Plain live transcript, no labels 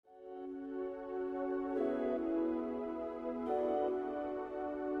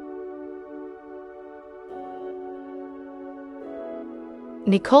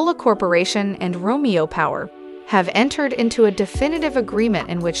Nikola Corporation and Romeo Power have entered into a definitive agreement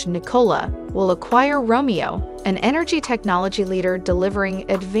in which Nikola will acquire Romeo, an energy technology leader delivering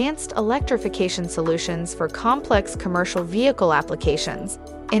advanced electrification solutions for complex commercial vehicle applications,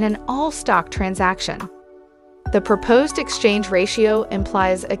 in an all-stock transaction. The proposed exchange ratio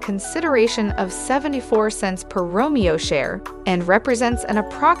implies a consideration of 74 cents per Romeo share and represents an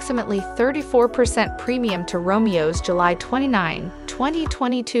approximately 34% premium to Romeo's July 29,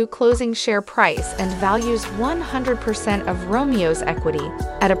 2022 closing share price and values 100% of Romeo's equity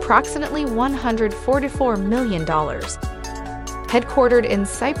at approximately $144 million. Headquartered in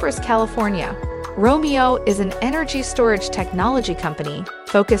Cypress, California, Romeo is an energy storage technology company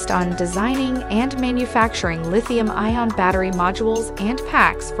focused on designing and manufacturing lithium-ion battery modules and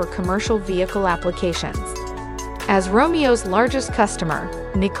packs for commercial vehicle applications. As Romeo's largest customer,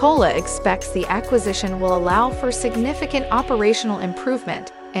 Nikola expects the acquisition will allow for significant operational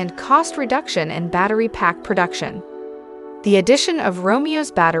improvement and cost reduction in battery pack production. The addition of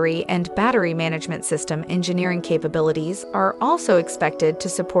Romeo's battery and battery management system engineering capabilities are also expected to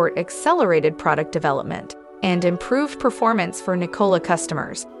support accelerated product development and improved performance for Nikola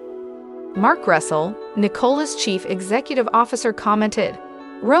customers. Mark Russell, Nikola's chief executive officer, commented,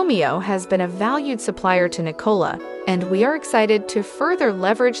 "Romeo has been a valued supplier to Nikola, and we are excited to further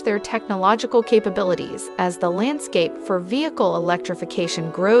leverage their technological capabilities as the landscape for vehicle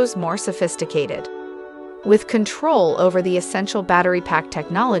electrification grows more sophisticated." With control over the essential battery pack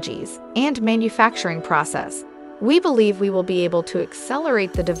technologies and manufacturing process, we believe we will be able to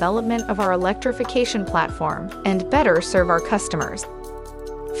accelerate the development of our electrification platform and better serve our customers.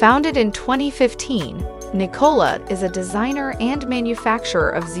 Founded in 2015, Nikola is a designer and manufacturer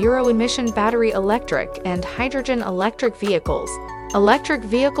of zero-emission battery electric and hydrogen electric vehicles, electric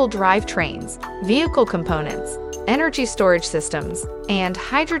vehicle drivetrains, vehicle components, energy storage systems, and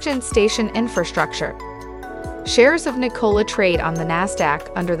hydrogen station infrastructure. Shares of Nikola trade on the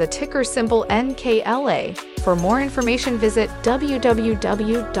Nasdaq under the ticker symbol NKLA. For more information, visit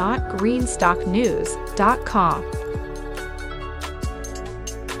www.greenstocknews.com.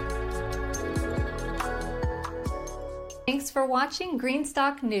 Thanks for watching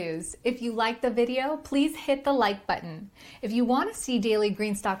Greenstock News. If you liked the video, please hit the like button. If you want to see daily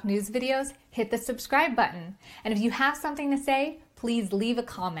Greenstock News videos, hit the subscribe button. And if you have something to say, please leave a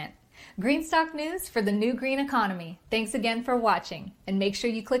comment. Greenstock News for the new green economy. Thanks again for watching, and make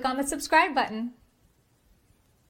sure you click on the subscribe button.